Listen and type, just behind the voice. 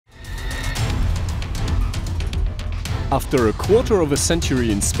After a quarter of a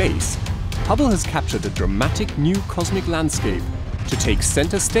century in space, Hubble has captured a dramatic new cosmic landscape to take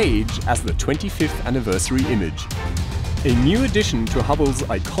center stage as the 25th anniversary image. A new addition to Hubble's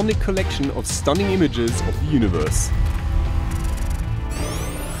iconic collection of stunning images of the universe.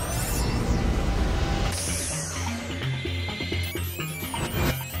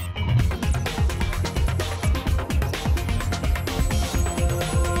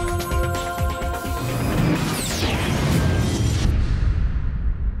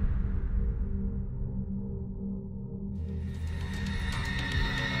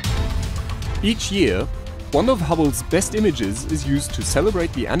 Each year, one of Hubble's best images is used to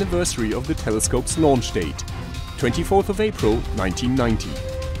celebrate the anniversary of the telescope's launch date, 24th of April 1990.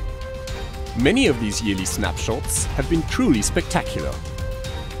 Many of these yearly snapshots have been truly spectacular.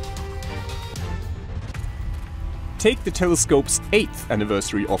 Take the telescope's 8th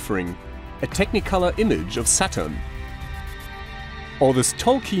anniversary offering, a Technicolor image of Saturn. Or this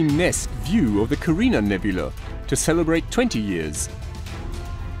Tolkien-esque view of the Carina Nebula to celebrate 20 years.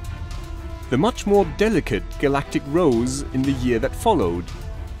 The much more delicate galactic rose in the year that followed,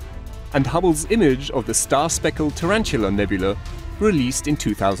 and Hubble's image of the star-speckled Tarantula Nebula, released in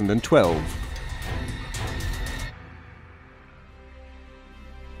 2012.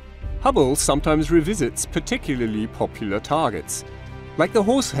 Hubble sometimes revisits particularly popular targets, like the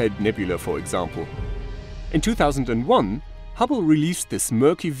Horsehead Nebula, for example. In 2001, Hubble released this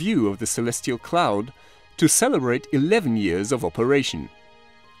murky view of the celestial cloud to celebrate 11 years of operation.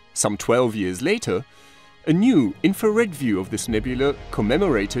 Some 12 years later, a new infrared view of this nebula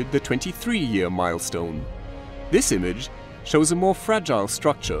commemorated the 23-year milestone. This image shows a more fragile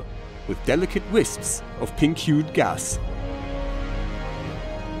structure, with delicate wisps of pink-hued gas.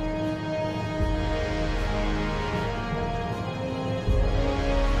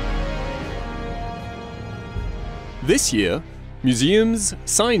 This year, museums,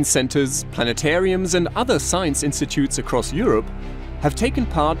 science centers, planetariums and other science institutes across Europe have taken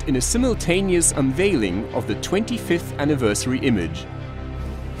part in a simultaneous unveiling of the 25th anniversary image,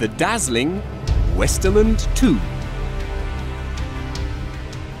 the dazzling Westerlund 2.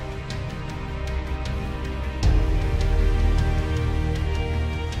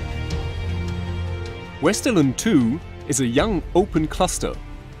 Westerlund 2 is a young open cluster,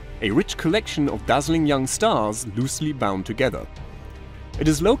 a rich collection of dazzling young stars loosely bound together. It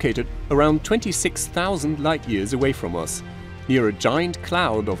is located around 26,000 light-years away from us, near a giant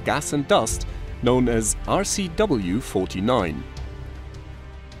cloud of gas and dust known as RCW49.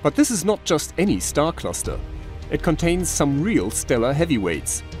 But this is not just any star cluster. It contains some real stellar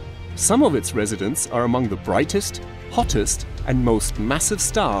heavyweights. Some of its residents are among the brightest, hottest, and most massive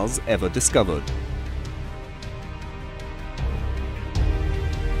stars ever discovered.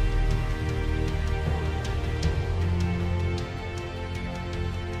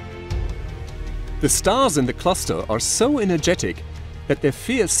 The stars in the cluster are so energetic that their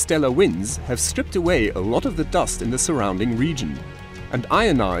fierce stellar winds have stripped away a lot of the dust in the surrounding region and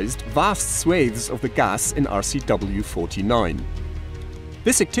ionized vast swathes of the gas in RCW49.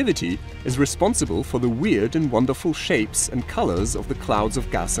 This activity is responsible for the weird and wonderful shapes and colors of the clouds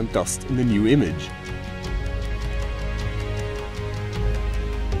of gas and dust in the new image.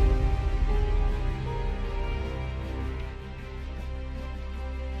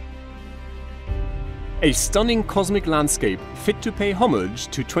 A stunning cosmic landscape fit to pay homage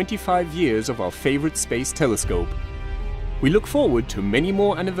to 25 years of our favorite space telescope. We look forward to many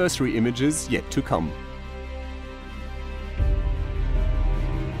more anniversary images yet to come.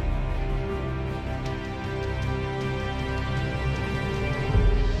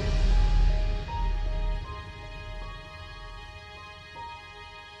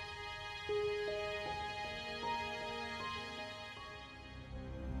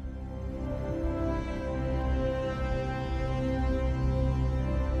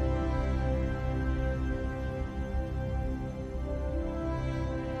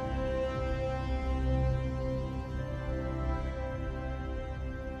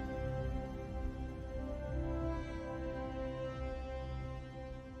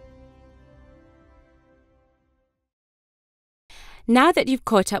 Now that you've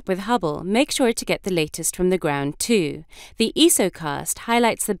caught up with Hubble, make sure to get the latest from the ground too. The ESA Cast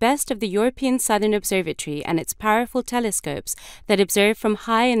highlights the best of the European Southern Observatory and its powerful telescopes that observe from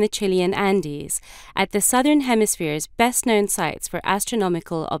high in the Chilean Andes, at the Southern Hemisphere's best-known sites for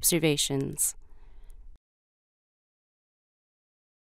astronomical observations.